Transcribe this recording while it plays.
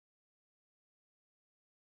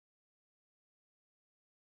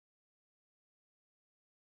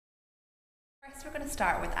First, we're going to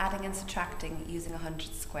start with adding and subtracting using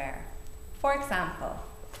 100 square. For example,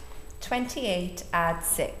 28 add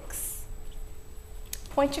 6.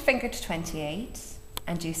 Point your finger to 28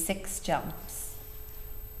 and do 6 jumps.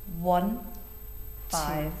 1,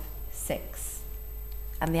 5, 6.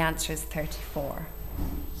 And the answer is 34.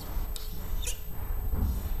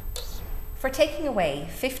 For taking away,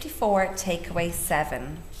 54 take away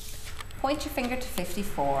 7. Point your finger to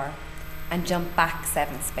 54 and jump back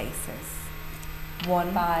 7 spaces.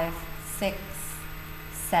 1, 5, 6,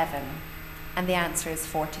 7. And the answer is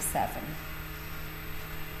 47.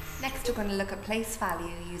 Next, we're going to look at place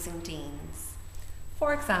value using Deans.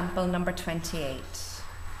 For example, number 28.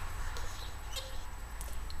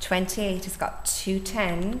 28 has got 2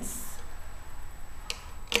 10s,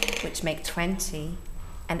 which make 20,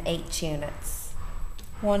 and 8 units.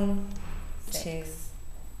 1, 2,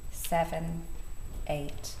 7,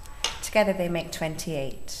 8. Together they make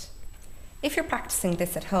 28. If you're practicing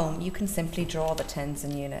this at home, you can simply draw the tens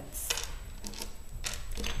and units.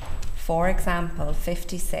 For example,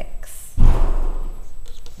 56.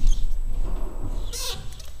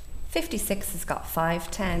 56 has got 5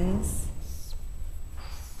 10s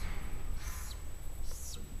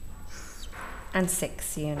and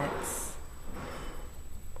 6 units.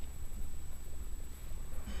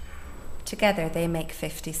 Together they make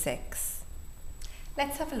 56.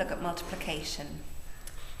 Let's have a look at multiplication.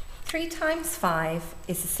 3 times 5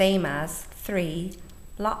 is the same as 3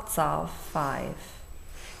 lots of 5.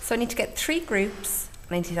 So I need to get 3 groups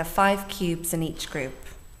and I need to have 5 cubes in each group.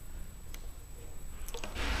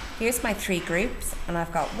 Here's my 3 groups and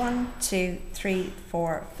I've got 1, 2, 3,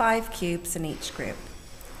 4, 5 cubes in each group.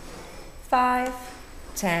 5,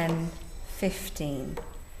 10, 15.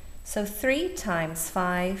 So 3 times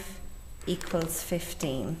 5 equals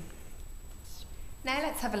 15. Now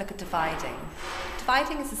let's have a look at dividing.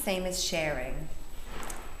 Dividing is the same as sharing.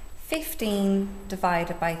 15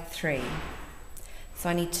 divided by 3. So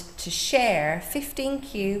I need to share 15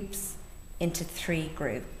 cubes into 3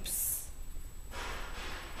 groups.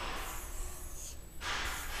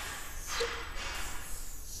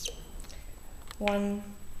 One,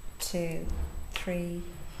 2, 3,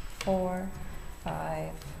 4,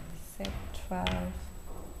 5, 6, 12,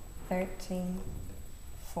 13,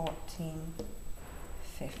 14,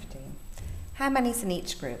 15. How many's in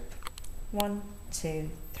each group? 1,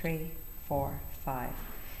 2, 3, 4, 5.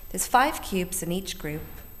 There's 5 cubes in each group,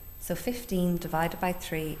 so 15 divided by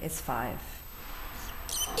 3 is 5.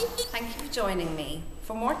 Thank you for joining me.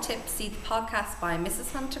 For more tips, see the podcast by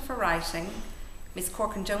Mrs. Hunter for writing, Miss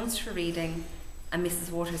Corkin Jones for reading, and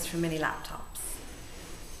Mrs. Waters for mini laptops.